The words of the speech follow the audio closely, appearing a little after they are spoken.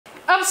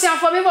Absian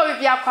for me, will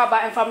be a crabber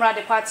and from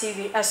Adepa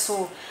TV as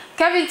so.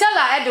 Kevin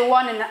Teller at the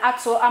one in the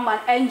actor, I'm an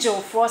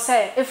angel for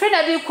say. If you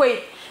never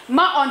quit,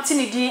 ma on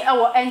Tinny,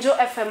 our angel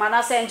FM and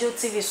as angel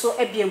TV so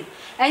ebium.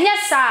 And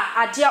yes, sir,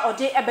 a dear or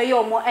day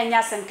ebeyomo and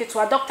yes and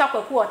kitwa Dr.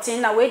 Kwaku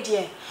Oteng away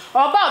dear.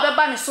 Or about the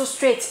banner so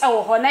straight,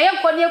 our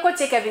Honaya Koneko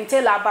take Kevin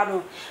Teller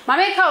Bano.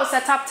 Mameka was a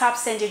tap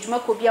send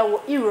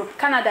Jumokobia Europe,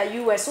 Canada,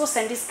 US, so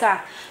send this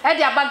car. At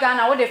the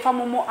Bagana or the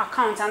Famomo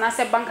account and as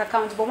a bank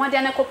account, but one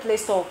Dianaco Play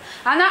Store.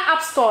 And our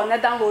App Store, na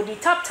download the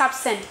tap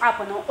send app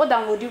or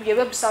download your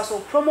website so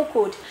promo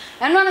code.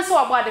 And run us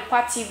about the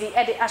Part TV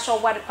at the actual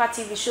Adepa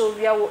TV show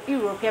via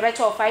Europe, you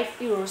better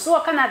 €5, so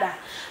Canada.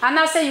 And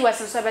now say US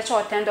and so better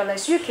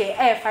 $10, UK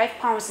air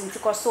 £5 in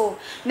Ticoso.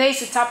 Nay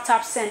to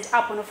tap send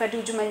app on the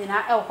Fedu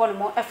Jumana El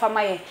Honomo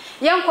Efamaye.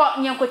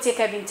 Yanko take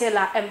Kevin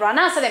Teller and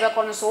Brana said they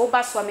were so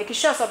baswa make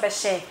sure so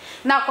best share.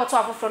 Now cut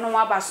off from no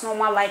more bas no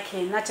more like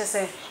him, not just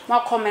say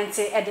more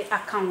commenting at the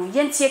account.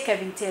 Yentie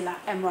Kevin Teller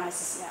and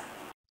Rises.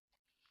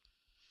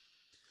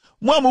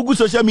 Mugu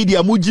social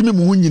media, Mujimi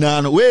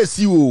Muhunina, where is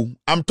CEO?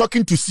 I'm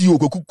talking to CEO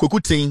Kwaku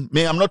Oteng.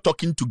 I'm not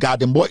talking to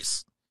Garden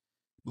Boys.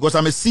 Because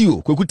I'm a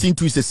CEO. Kwaku Oteng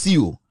too is a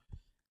CEO.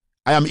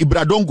 I am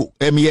Ibradongo.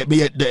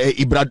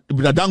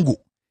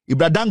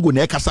 Ibradango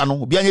ne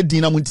kasano. Bianye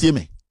dina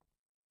muntieme.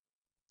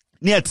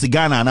 Ni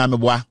etigana na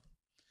meboa.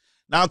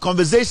 Now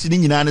conversation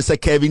in Yina say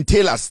Kevin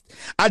Teller.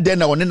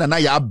 Adena onena na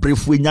ya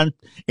brief wenyan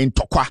in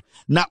tokwa.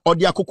 Na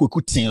odia Kwaku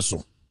Oteng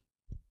so.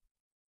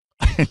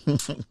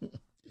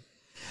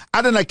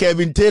 Adana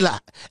Kevin Teller,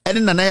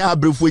 and Nana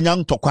Abrifu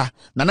Yang Tokwa,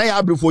 Nana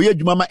Abrifu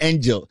Yedumama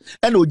Angel,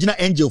 and Ojina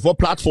Angel for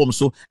platform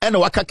so, and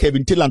Waka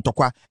Kevin Teller and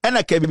Tokwa, and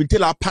a Kevin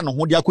Teller panel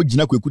Hodiaku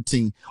Jina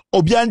Kuting,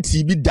 Obian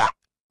TV da.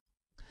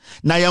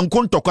 Na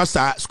Yankon Tokwa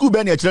sa, school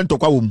Benny Chen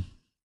Tokwa.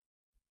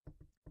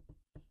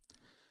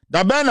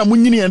 Da Bana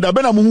Munini and da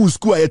Bana Mumu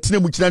school at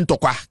Tinemuchan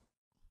Tokwa.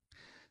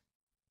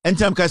 And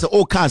time Kasa,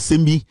 oh, can't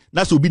send me,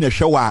 that's will be a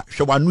shower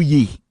new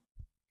ye.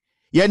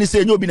 Yani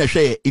say no been a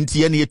share in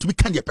Tiani to be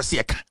candy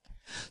Pasiaka.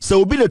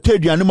 So obi le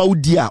trade anima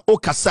udia o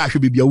kasa hwe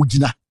bibia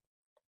ugina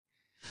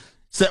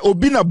se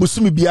obi na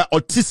busumi bia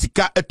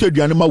otisika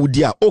trade anima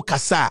udia o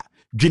kasa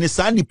dwene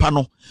sa nipa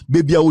no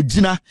bibia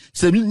ugina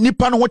se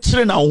nipa no ho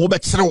kire na ho be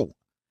kire wo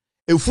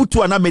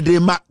efutu ana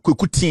medrema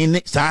kwekutin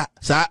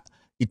sa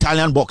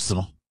Italian box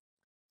no.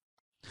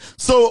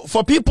 So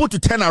for people to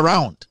turn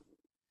around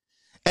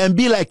and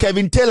be like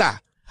Kevin Teller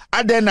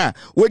adena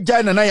we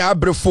jana na ya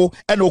abrefo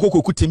ena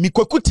okokokutin mi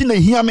kwekutin na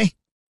hia me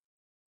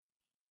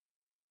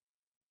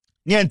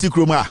ni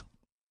antikroma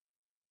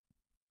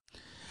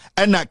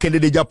ena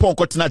Kennedy Japan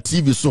kotena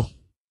TV so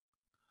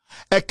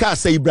eka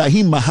say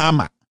Ibrahim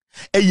Mahama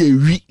eye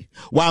wi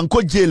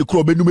wanko jail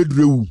kro benum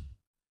edurewu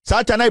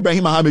saata na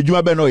Ibrahim Mahama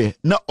edwuma be no ye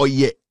na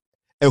oye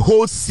a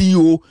whole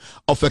CEO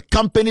of a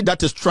company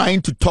that is trying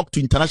to talk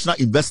to international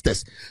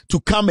investors to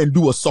come and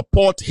do a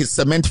support his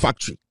cement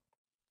factory.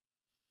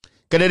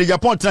 Kennedy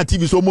Japan kotena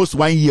TV so almost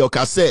 1 year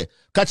ka say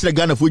catch the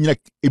Ghana for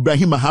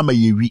Ibrahim Mahama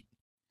ye wi.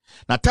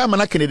 Na time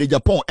na Kennedy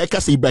Japan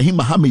eka se Ibrahim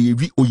Mahama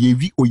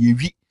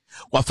oyevi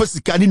wa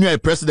fasika ni new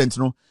president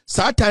no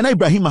saa time na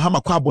Ibrahim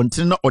Mahama kwa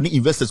abonten na oni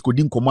investors ko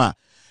di nkomo a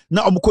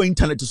na omko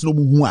internet so no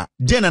mu hu a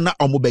den na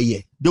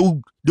omobeye they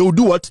will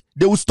do what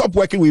they will stop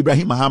working with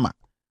Ibrahim Mahama.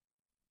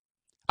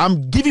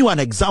 I'm giving you an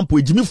example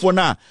ejimi for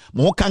na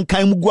mo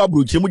kankan mu gu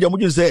abroche mu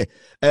jamu say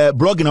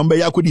blog na mbe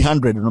yakodi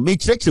 100 no me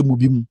kireche mu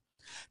bi mu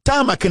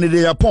time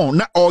Kennedy Japan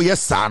na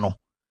oyesa no.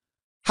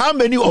 How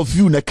many of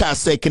you na can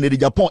say Kennedy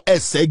Japan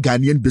say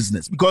Ghanaian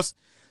business? Because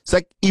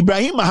say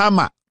Ibrahim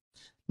Mahama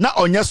na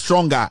onya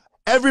stronger.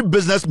 Every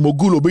business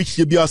mogul obi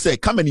say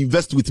come and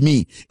invest with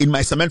me in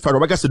my cement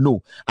factory. I said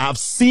no. I have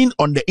seen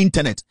on the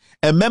internet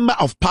a member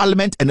of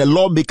parliament and a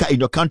lawmaker in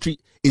your country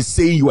is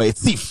saying you are a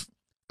thief.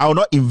 I will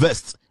not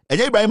invest. And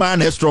Ibrahim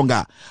Mahama is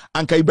stronger.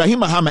 And Ibrahim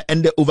Mahama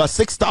and the over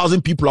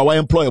 6,000 people are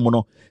employed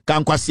mono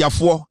can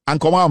kwasiafo and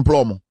come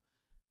employ.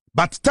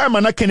 But time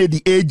na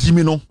Kennedy age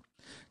me no.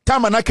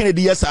 Time na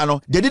Kennedy yes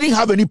ano they didn't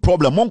have any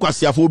problem mon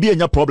kwasiafo obi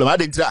enya problem I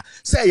didn't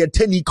say a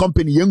 10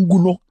 company yengu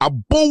no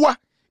abowa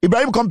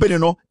Ibrahim company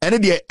no ene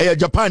de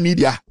Japan ni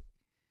dia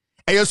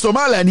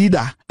Somalia ni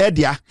da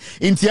edia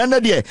inti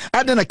anda de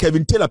adena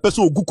Kevin Teller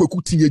person ogu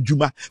Kwaku tinye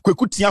djuma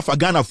Kwaku tinya fa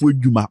Ghana fo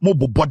djuma mo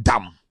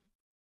bobodam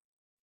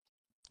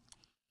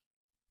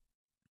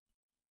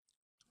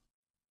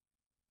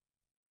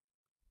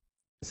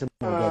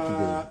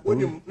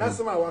When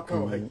Nasama waka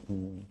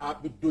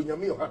do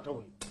nyame yo hata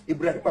we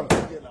Ibrahim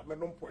Teller me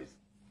non poison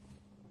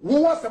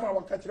wo wasama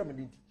waka kire me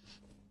nti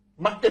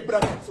ma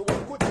Ibrahim so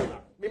wo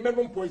Teller me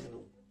non poison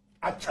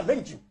I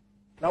challenge you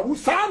now wo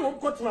sa no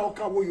ko tena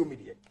waka wo yo me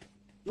de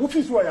wo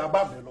fi so ya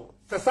ba be no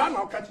se sa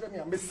na waka kire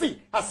me me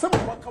see asem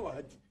waka wa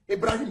hadi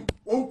Ibrahim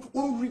wo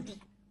ready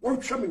wo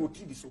twa me wo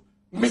TV so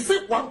me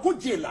see wan ko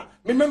Teller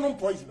me non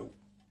poison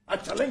I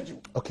challenge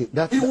you. Okay,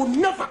 that he will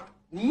never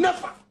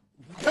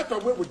get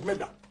away with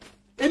murder.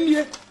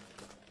 Any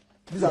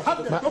these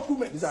are the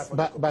documents. These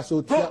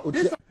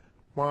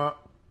are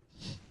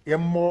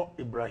Yemo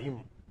Ibrahim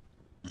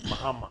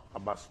Mahama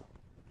Abaso.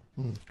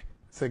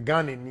 se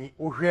Ghana ni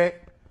ohwe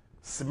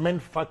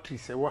cement factory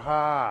se wo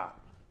ha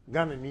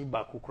Ghana ni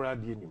ba kokora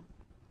de nim.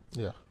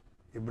 Yeah.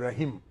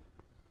 Ibrahim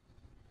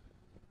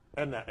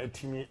ena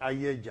etimi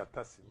aye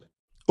jata cement.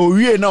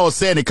 Owie na o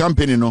say ne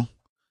company no.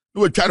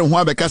 No tware ho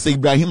abeka say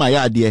Ibrahim aye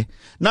ade.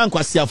 Na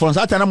nkwase afon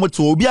sata na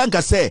moto obi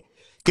anka say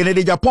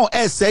Kennedy Japan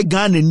say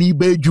Ghana ni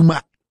ba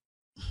adwuma.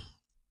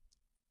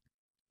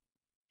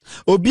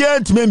 Obi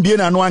antime mbie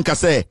na no anka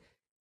say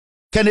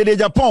Kennedy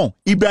Japan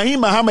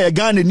Ibrahim Mahama ya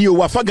Ghana ni o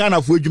wafa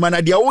Ghana fo adwuma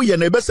na de wo ye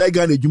na be say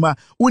Ghana adwuma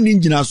woni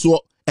ngina so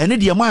ene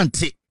de mo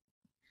ante.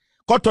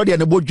 Koto de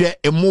ne bodwe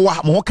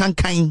emowa mo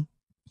kankan.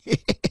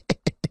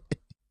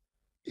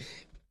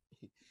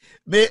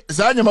 Me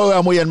sanya ma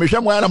wa mo ye me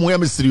hwe mo ya na mo ya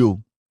mesiri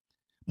o.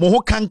 Mo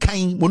ho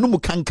kankan, mo no mu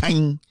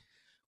kankan.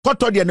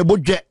 Koto de ne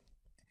bodwe.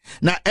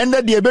 Na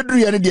ende de beduru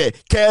ye ne de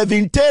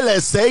Kevin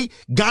Taylor say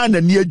Ghana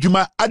ni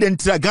adwuma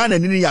adentira Ghana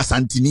ni ya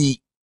santini.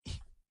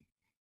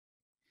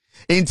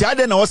 Enti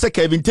ade na wo se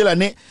Kevin Taylor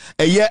ne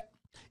eye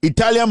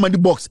Italian money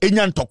box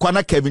enya ntokwa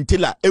na Kevin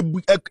Taylor e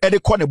de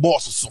kɔ ne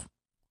boss so.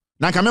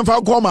 Na ka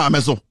memfa ko ma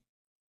ameso.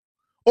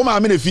 O ma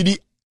me ne fidi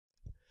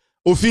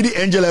ofidi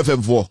Angel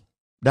FM4.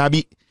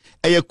 Dabi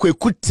eye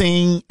Kwaku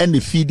Oteng and the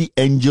fidi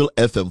Angel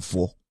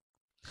FM4.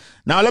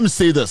 Now let me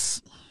say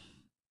this.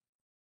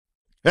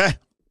 Me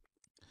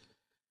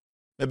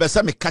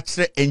say me catch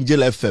Angel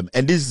FM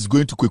and this is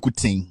going to Kwaku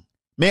Oteng.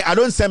 Me I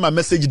don't send my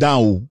message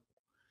down.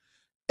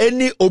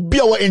 Any obi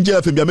a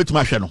Angel FM bia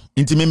metuma hwe no.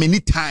 Nti me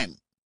need time.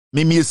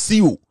 Me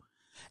CEO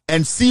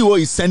and CEO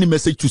is sending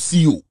message to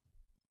CEO.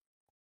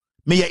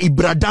 Me ya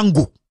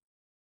Ibradango.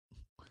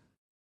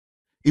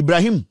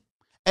 Ibrahim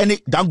any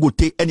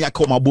Dangote any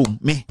akomabom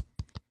me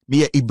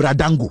ya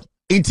Ibradango.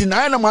 Inti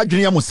na na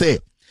madwene ya mo say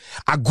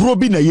agro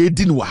bi na ye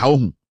di no ha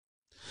ho.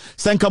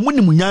 Sanka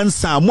muni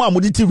munyansa mo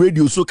amuditi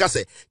radio so ka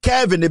say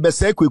Kevin be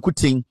say Kwaku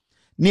Oteng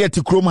na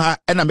yeti krom ha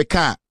na me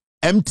ka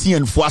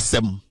MTN fo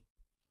asem.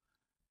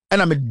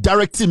 And I'm a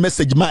direct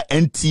message my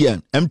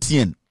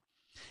MTN.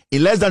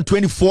 In less than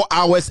 24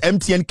 hours,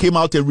 MTN came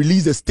out and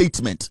released a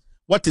statement.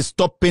 What is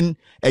stopping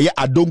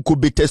Adonko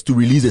Betes to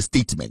release a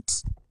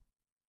statement?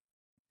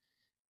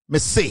 Me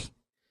say,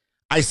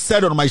 I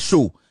said on my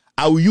show,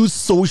 I will use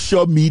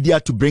social media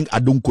to bring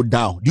Adonko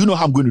down. Do you know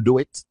how I'm going to do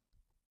it?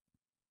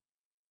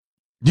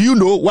 Do you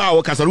know?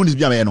 Wow, Kasarun is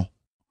biameno.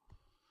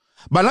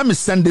 But let me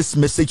send this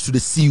message to the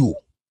CEO.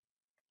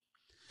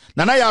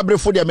 Nana ya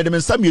abrefo dia medem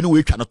nsam yenu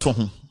we twa no to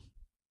ho.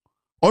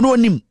 Ono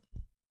onim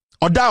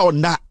oda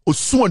ona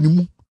osu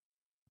onimu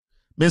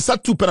me nsa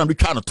tu pera no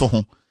twa no to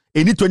ho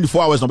any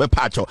 24 hours no be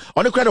pacho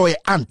ono kra de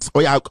ant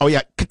oya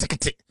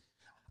kete.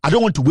 I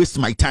don't want to waste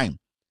my time.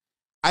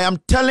 I am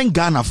telling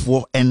Ghana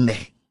for and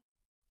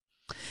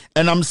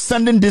I'm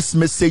sending this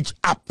message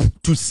up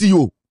to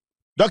CEO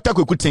Dr.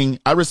 Kwaku Oteng.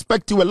 I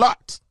respect you a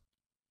lot.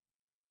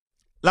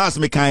 Last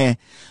me say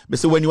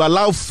when you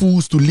allow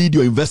fools to lead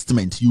your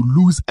investment, you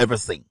lose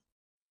everything.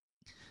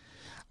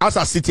 As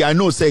a city, I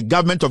know, say,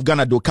 government of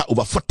Ghana do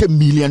over 40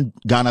 million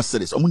Ghana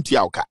cedis.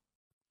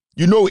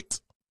 You know it.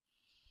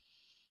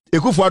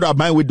 Ekufuado of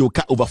mine with do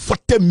over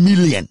 40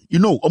 million. You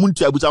know, why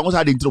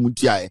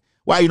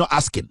are you not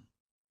asking?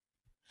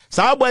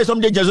 Some boys some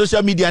day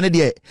social media and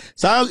there.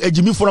 Some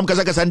Jimmy from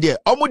Kazakastan there.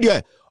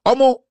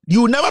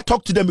 You never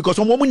talk to them because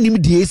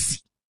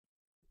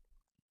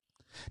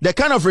the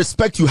kind of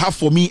respect you have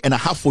for me and I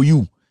have for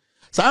you.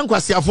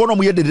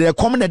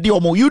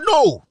 You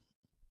know.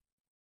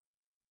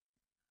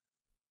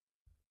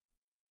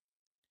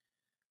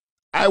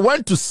 I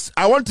want to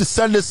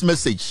send this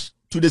message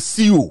to the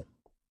CEO.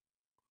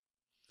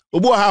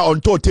 Obuha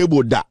on to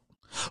table da.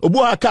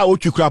 Obuha ka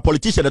otwikura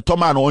politician the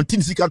Toma no on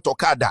tin sika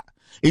toka da.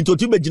 Into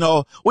tu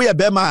begina we ya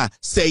bema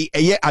say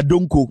eye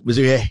Adonko we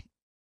say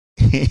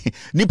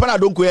nipa na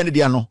Adonko ye ne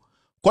dia no.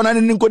 Kona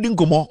ne nkodi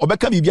nkomo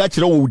obeka bibia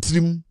kire wo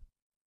wutirim.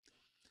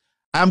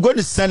 I'm going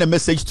to send a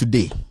message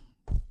today.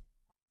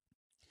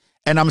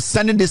 And I'm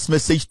sending this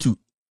message to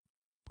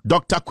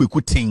Dr.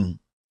 Kwaku Oteng.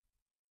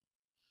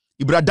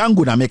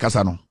 Ibradango na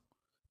mekasa no.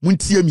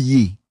 Muntie mi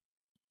ye.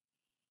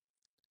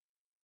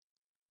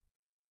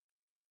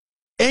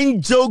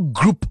 Angel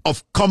Group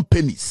of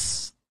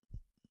Companies.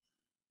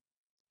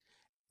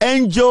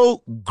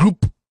 Angel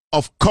Group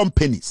of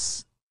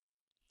Companies.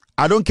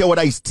 I don't care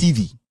whether it's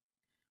TV,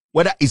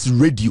 whether it's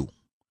radio,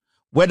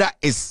 whether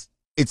it's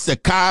a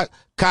car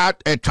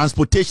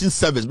transportation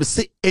service. We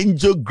say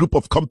Angel Group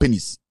of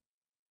Companies.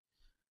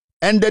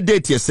 And the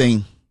date you're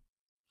saying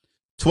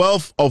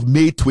 12th of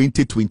May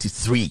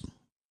 2023.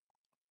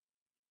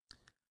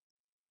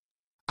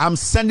 I'm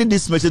sending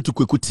this message to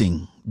Kwaku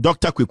Oteng,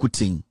 Dr. Kwaku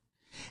Oteng,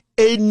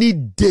 any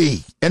day.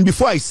 And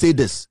before I say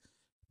this,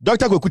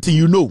 Dr. Kwaku Oteng,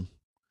 you know,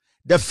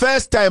 the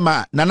first time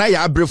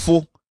Nanaya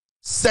Abrefo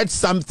said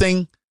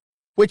something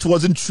which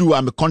wasn't true,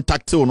 I'm a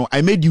contact,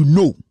 I made you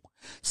know.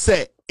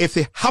 Say, if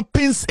it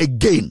happens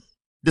again,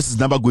 this is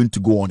never going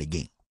to go on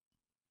again.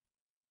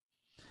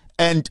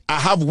 And I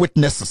have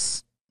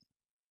witnesses.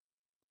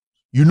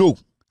 You know,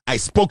 I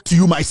spoke to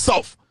you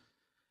myself.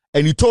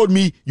 And you told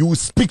me you will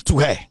speak to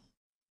her.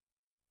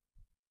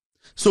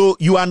 So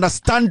you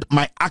understand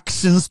my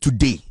actions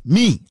today.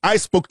 Me, I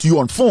spoke to you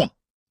on phone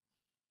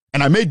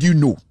and I made you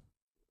know.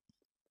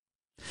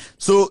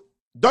 So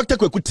Dr.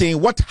 Kwaku Oteng,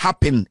 what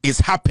happened is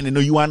happening.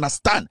 You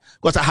understand?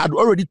 Because I had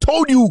already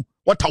told you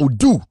what I would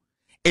do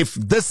if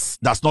this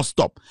does not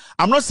stop.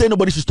 I'm not saying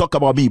nobody should talk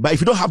about me, but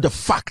if you don't have the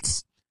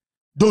facts,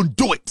 don't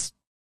do it.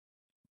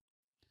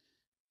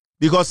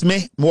 Because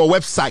my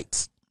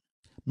websites,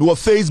 my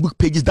Facebook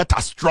pages that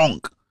are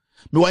strong,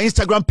 my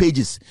Instagram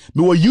pages,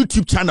 my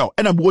YouTube channel,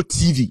 and my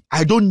TV.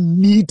 I don't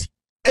need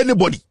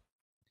anybody,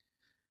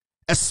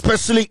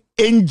 especially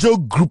Angel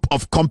Group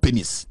of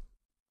companies.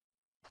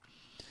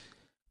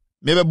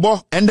 Maybe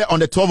ended on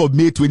the 12th of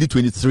May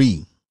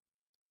 2023.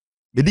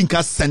 They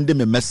didn't send them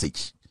a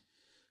message.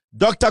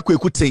 Dr.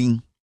 Kwaku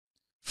Oteng,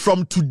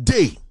 from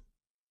today,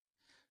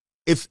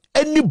 if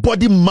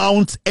anybody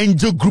mounts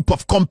Angel Group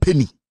of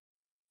company,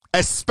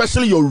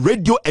 especially your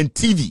radio and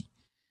TV,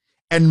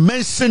 and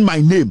mention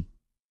my name,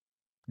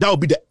 that will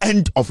be the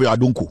end of your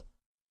adonko.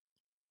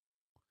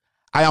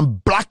 I am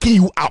blacking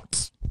you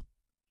out.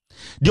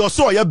 The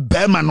also a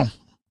bear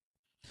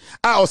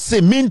I'll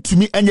say mean to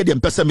me any them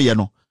person me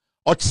no.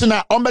 Or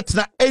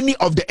any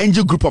of the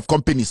Angel Group of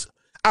companies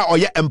or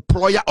your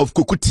employer of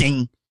Kwaku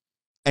Oteng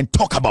and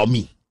talk about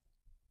me.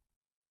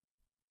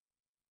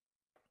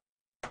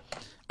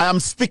 I am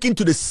speaking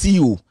to the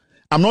CEO.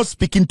 I'm not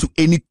speaking to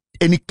any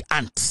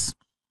ants.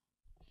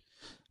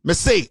 Me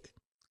say,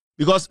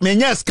 because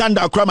many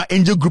scandal crime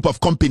Angel Group of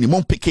company,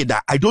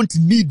 I don't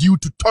need you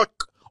to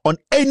talk on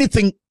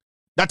anything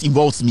that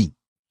involves me.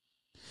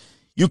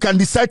 You can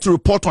decide to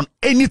report on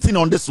anything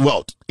on this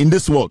world, in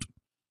this world.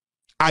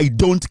 I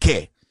don't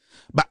care.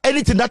 But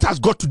anything that has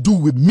got to do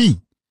with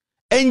me,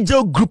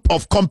 Angel Group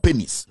of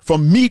companies,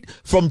 from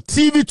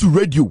TV to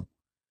radio,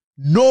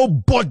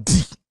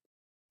 nobody.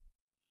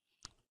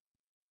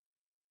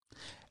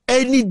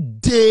 Any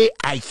day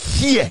I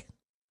hear,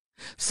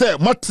 say,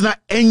 Martina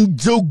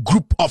Angel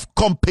Group of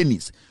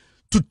companies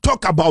to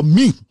talk about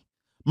me,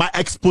 my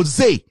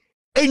expose,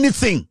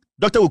 anything,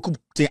 Dr. Kwaku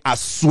Oteng, I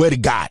swear to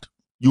God,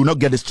 you will not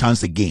get this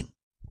chance again.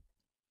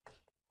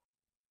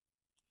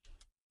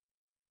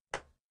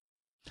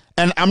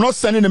 And I'm not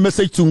sending a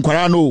message to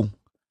Nkwarano.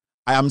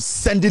 I am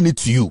sending it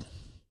to you.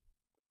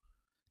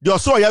 The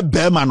also ya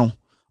bearmano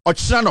or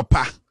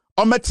Chanopa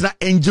or Metina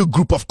Angel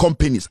Group of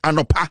companies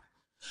anopa.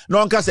 No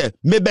one can say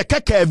maybe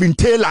Kevin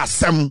Taylor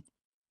Sam.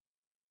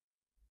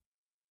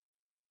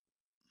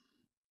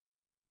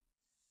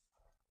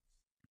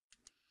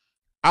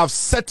 I've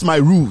set my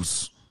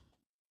rules.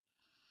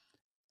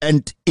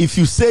 And if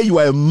you say you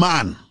are a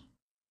man,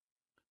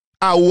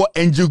 our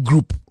Angel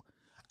Group,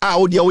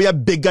 we are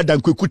bigger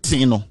than Kwaku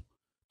Oteng.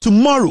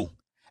 Tomorrow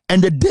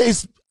and the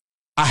days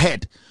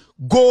ahead,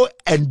 go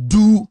and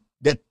do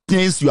the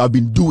things you have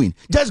been doing.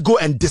 Just go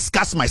and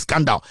discuss my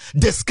scandal.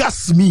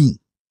 Discuss me.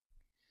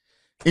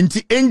 In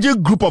the Angel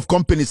Group of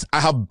companies, I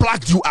have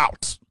blacked you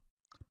out.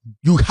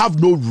 You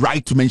have no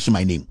right to mention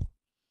my name.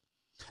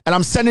 And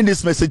I'm sending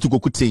this message to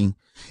Kwaku Oteng.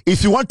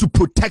 If you want to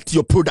protect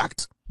your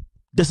product,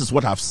 this is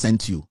what I've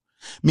sent you.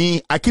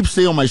 Me, I keep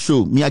saying on my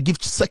show, I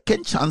give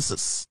second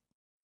chances.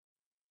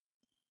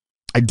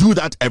 I do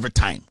that every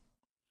time.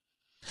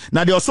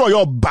 Now they also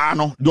your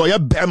bano, your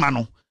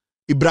bearmano,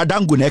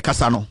 ibradangu ne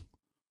kasano,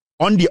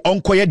 on the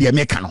onkoye de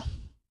mekano.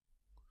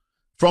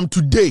 From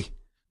today,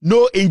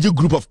 no Angel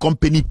Group of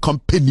company,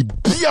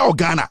 Bia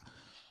Ghana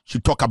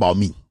should talk about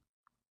me.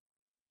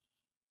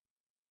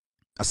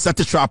 I set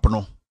a trap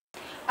no.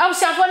 I'm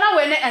sure for now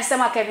when and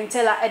some Kevin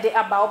Taylor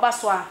Adepa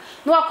Obaswa.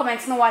 No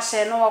comment, no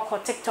share, no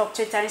TikTok,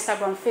 Twitter,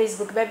 Instagram,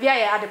 Facebook. Baby,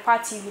 I Adepa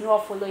TV, no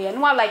follow you,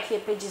 no like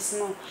your pages,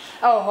 no.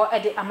 Oh,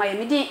 Adepa, my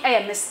meeting,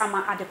 Miss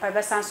Ama Adepa,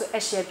 Bessan, so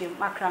share you,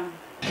 Macron.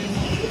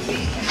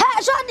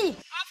 Hey, Johnny!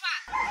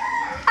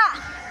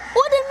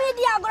 Who the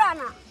media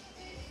grana?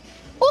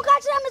 Who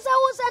catch them is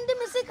who send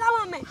me sick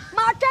on me?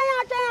 Martin,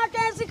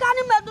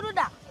 Sikani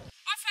Madruda.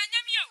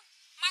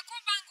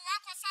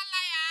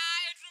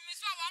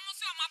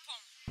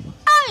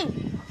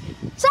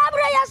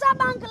 Sabre yasa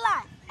bank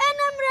line.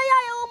 Enemre ya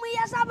umu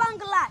yasa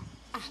bank line.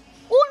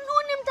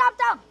 Unim tap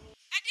tap.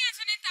 Edian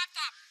so tap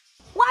tap.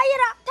 Why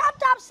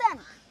tap send.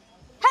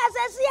 Has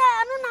a sia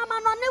anu na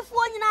manone fu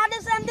nyina de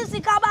send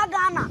sikaba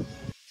Ghana.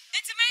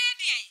 Enti me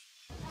dey.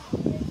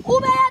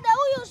 Ube ya de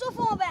u use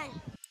phone ben.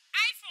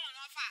 iPhone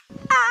ofa.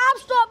 App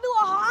Store bi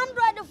wo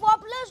 100 for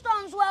Play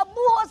Store so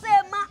bu ho se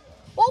ma.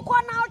 Ukọ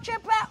na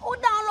chepe u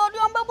download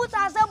yo mbebu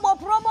ta se bo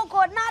promo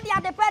code na dia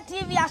Adepa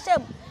TV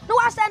asem. No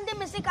wa send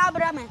me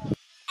sikabra me.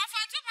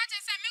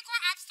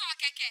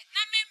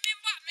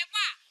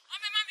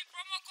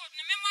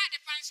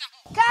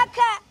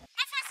 Kaka.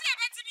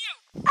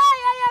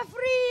 I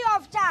free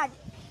of charge.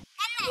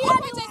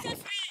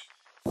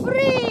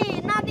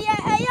 Free. Na the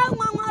young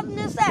one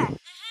of say.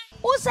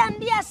 Who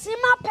send the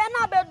sima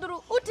pena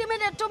bedru?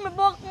 Ultimate to me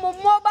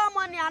mobile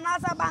money and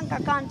as a bank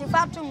account if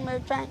I to me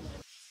train.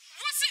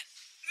 What's it?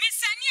 Miss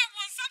Sania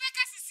won't sabe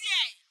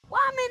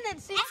 1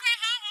 minute, see.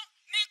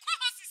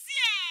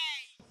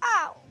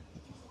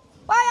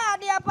 Why are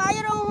the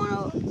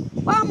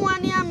Apayro? One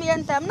money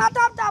and them, not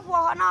tap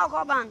or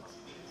an bank.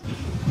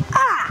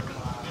 Ah,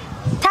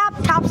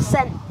 tap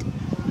send.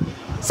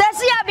 Says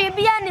here,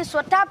 Bibian is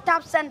what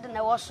tap send in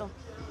the washer.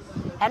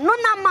 And no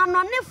man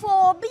on the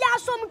for be a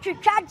some to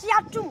charge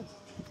ya too.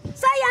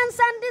 Say and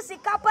send this a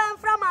couple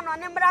from an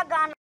on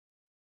Embragan.